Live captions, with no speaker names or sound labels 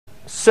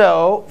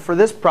So for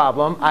this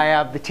problem, I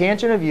have the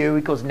tangent of u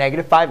equals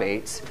negative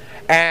 5/8.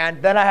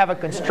 And then I have a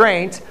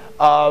constraint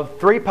of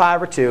 3 pi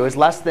over 2 is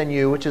less than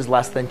u, which is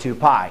less than 2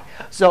 pi.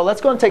 So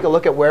let's go and take a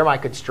look at where my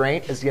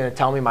constraint is going to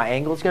tell me my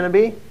angle is going to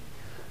be.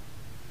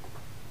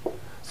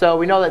 So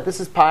we know that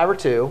this is pi over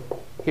 2.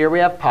 Here we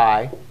have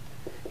pi.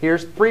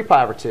 Here's 3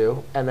 pi over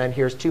 2. And then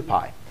here's 2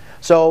 pi.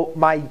 So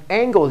my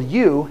angle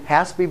u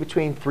has to be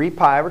between 3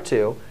 pi over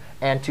 2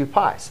 and 2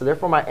 pi. So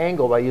therefore, my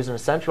angle, by using a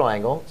central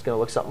angle, is going to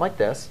look something like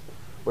this,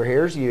 where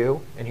here's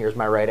u, and here's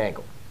my right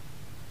angle.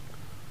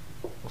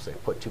 We'll say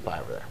put 2 pi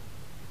over there.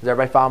 Does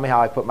everybody follow me how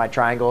I put my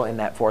triangle in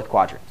that fourth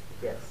quadrant?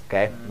 Yes.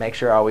 Okay. Make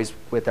sure always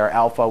with our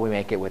alpha, we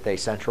make it with a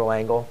central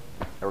angle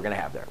that we're going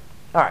to have there.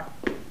 All right.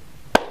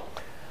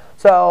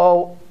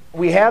 So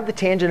we have the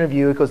tangent of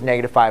u equals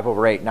negative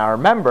 5/8. Now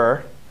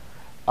remember,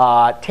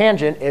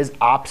 tangent is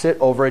opposite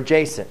over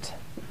adjacent.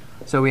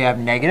 So we have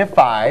negative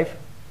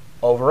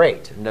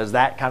 5/8. And does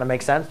that kind of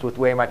make sense with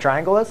the way my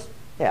triangle is?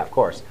 Yeah, of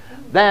course.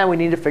 Then we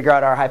need to figure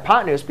out our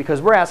hypotenuse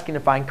because we're asking to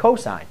find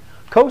cosine.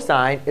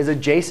 Cosine is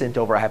adjacent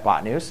over a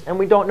hypotenuse, and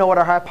we don't know what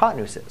our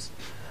hypotenuse is.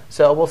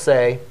 So we'll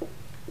say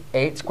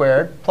 8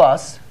 squared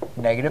plus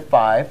negative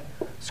 5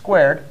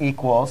 squared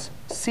equals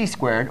c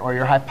squared, or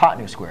your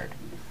hypotenuse squared.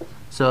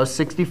 So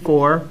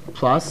 64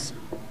 plus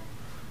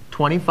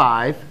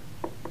 25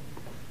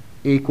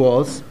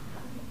 equals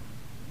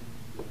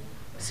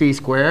c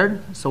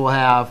squared. So we'll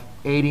have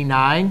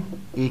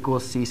 89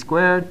 equals c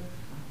squared,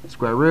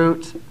 square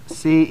root.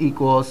 c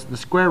equals the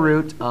square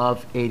root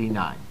of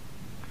 89.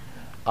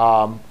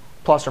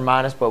 Plus or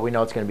minus, but we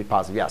know it's going to be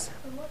positive. Yes?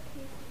 In what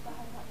case is the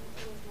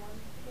hypotenuse equals 1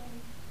 again?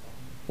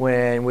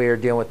 When we are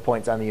dealing with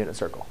points on the unit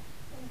circle.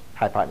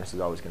 Hypotenuse is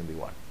always going to be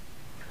 1.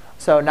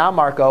 So now,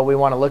 Marco, we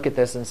want to look at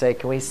this and say,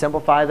 can we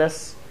simplify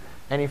this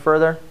any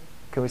further?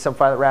 Can we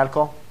simplify the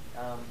radical?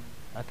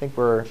 I think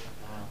we're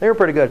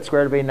pretty good.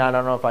 Square root of 89, I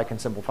don't know if I can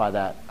simplify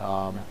that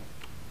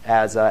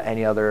as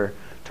any other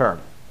term.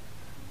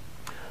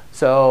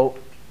 So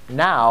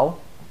now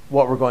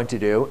what we're going to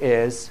do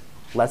is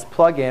let's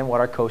plug in what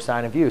our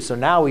cosine of u. So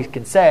now we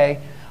can say,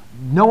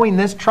 knowing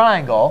this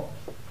triangle,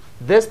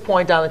 this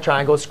point on the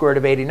triangle is square root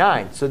of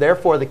 89. So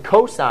therefore, the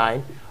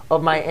cosine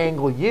of my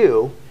angle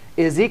u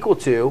is equal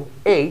to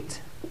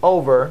 8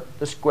 over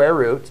the square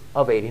root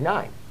of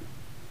 89.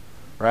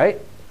 Right?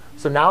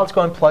 So now let's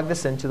go and plug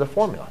this into the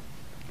formula.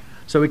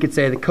 So we could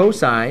say the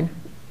cosine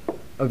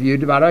of u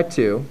divided by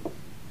 2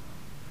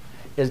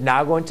 is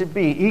now going to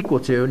be equal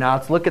to, now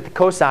let's look at the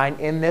cosine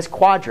in this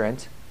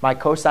quadrant. My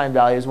cosine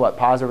value is what?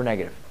 Positive or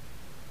negative?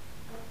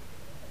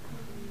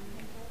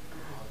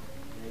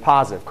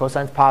 Positive.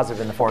 Cosine's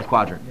positive in the fourth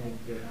quadrant.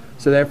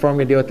 So therefore, I'm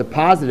going to deal with the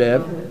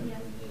positive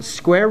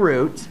square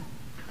root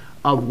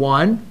of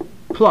 1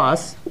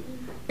 plus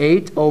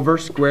 8 over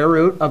square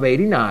root of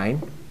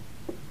 89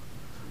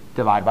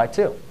 divided by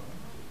 2.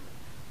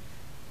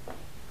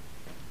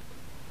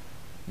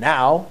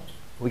 Now,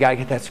 we got to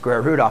get that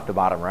square root off the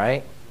bottom,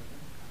 right?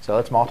 So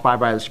let's multiply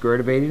by the square root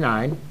of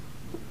 89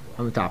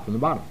 on the top and the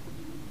bottom.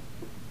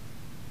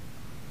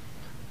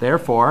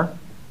 Therefore,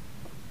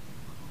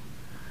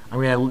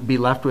 I'm going to be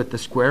left with the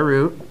square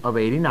root of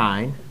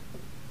 89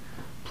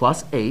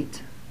 plus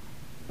 8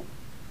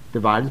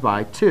 divided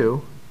by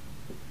 2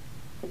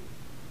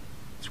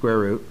 square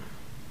root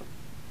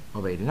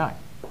of 89.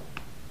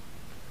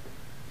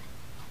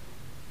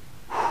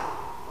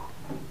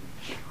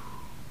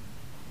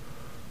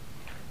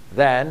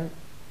 Then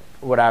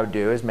what I would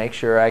do is make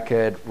sure I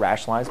could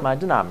rationalize my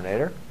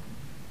denominator.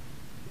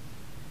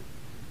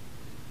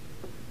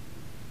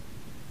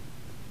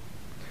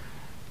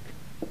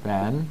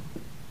 Then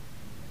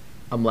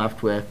I'm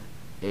left with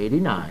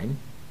 89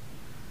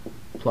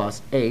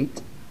 plus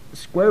 8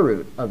 square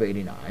root of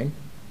 89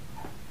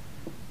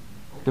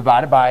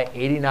 divided by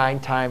 89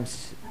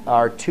 times,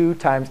 or 2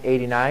 times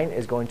 89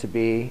 is going to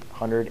be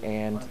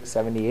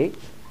 178.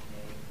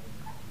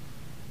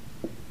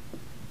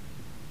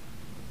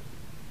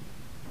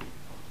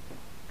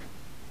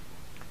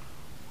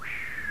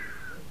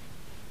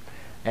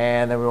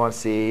 And then we want to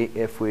see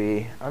if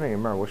we, I don't even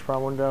remember which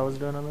problem I was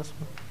doing on this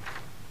one.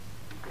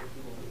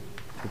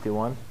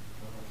 51?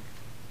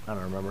 I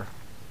don't remember.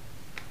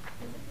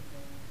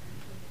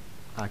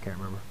 I can't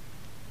remember.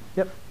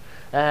 Yep.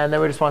 And then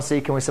we just want to see,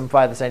 can we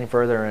simplify this any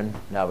further? And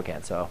no, we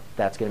can't. So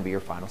that's going to be your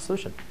final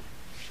solution.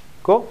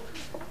 Cool?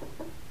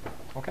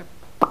 Okay.